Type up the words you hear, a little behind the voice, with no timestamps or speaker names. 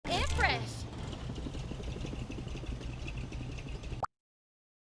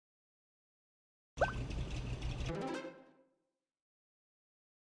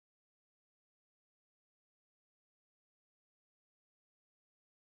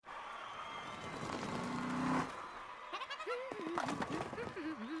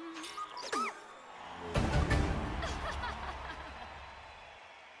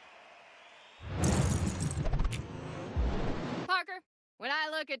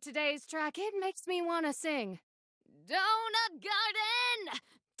look at today's track, it makes me want to sing. Donut Garden!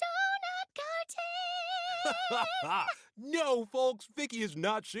 Donut Garden! No, folks, Vicky is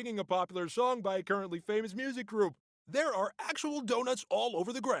not singing a popular song by a currently famous music group. There are actual donuts all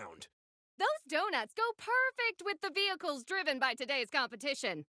over the ground. Those donuts go perfect with the vehicles driven by today's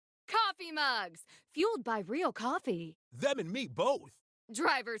competition. Coffee mugs, fueled by real coffee. Them and me both.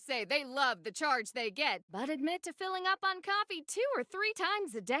 Drivers say they love the charge they get, but admit to filling up on coffee 2 or 3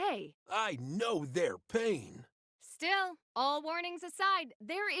 times a day. I know their pain. Still, all warnings aside,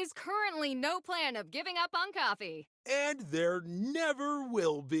 there is currently no plan of giving up on coffee. And there never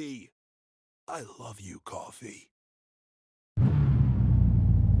will be. I love you, coffee.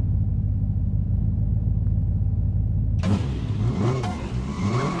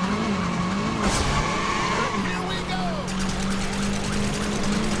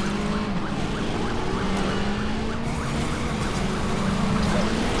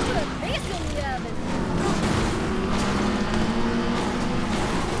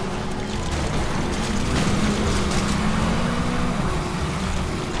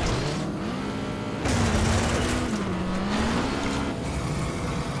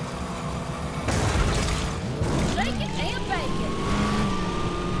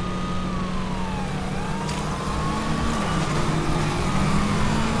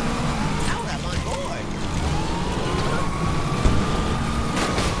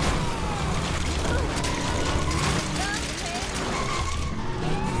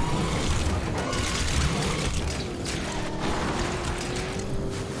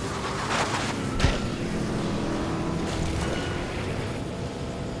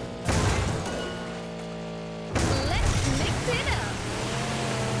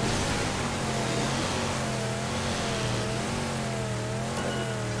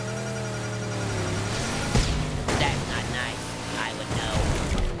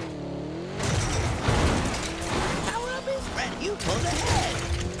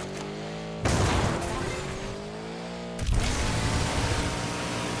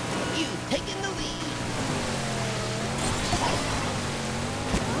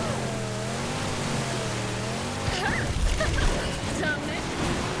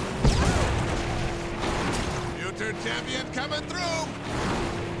 Champion coming through!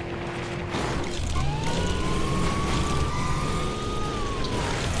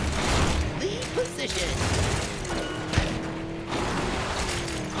 Lead position!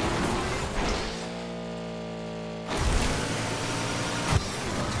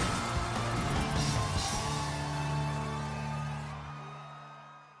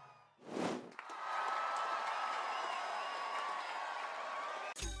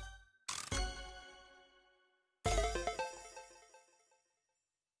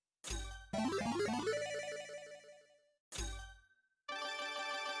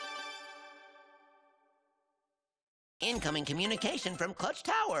 Incoming communication from Clutch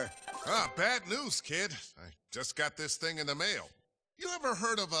Tower. Ah, bad news, kid. I just got this thing in the mail. You ever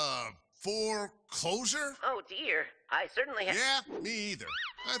heard of a foreclosure? Oh, dear. I certainly have. Yeah, me either.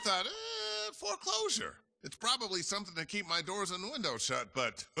 I thought, foreclosure. It's probably something to keep my doors and windows shut,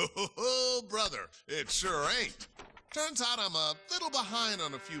 but, oh, brother, it sure ain't. Turns out I'm a little behind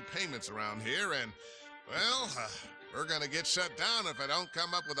on a few payments around here, and, well, we're gonna get shut down if I don't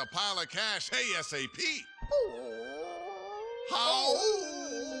come up with a pile of cash ASAP. How?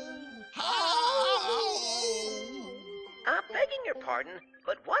 I'm begging your pardon,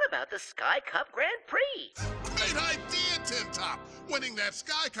 but what about the Sky Cup Grand Prix? Great idea, Tin Top! Winning that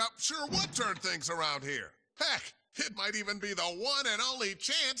Sky Cup sure would turn things around here. Heck, it might even be the one and only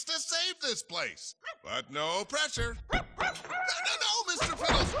chance to save this place. But no pressure. No, Mr.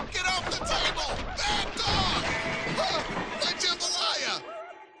 Fiddles! Get off the table! Bad dog! My jambalaya!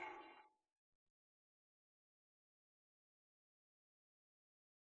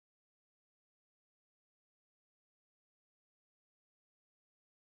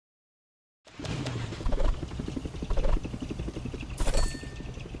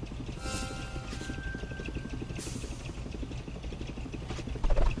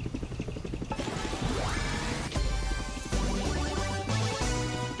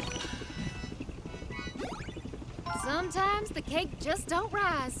 Sometimes the cake just don't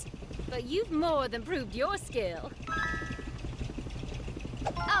rise, but you've more than proved your skill.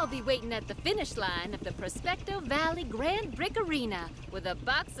 I'll be waiting at the finish line of the Prospecto Valley Grand Brick Arena with a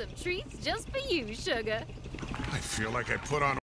box of treats just for you, sugar. I feel like I put on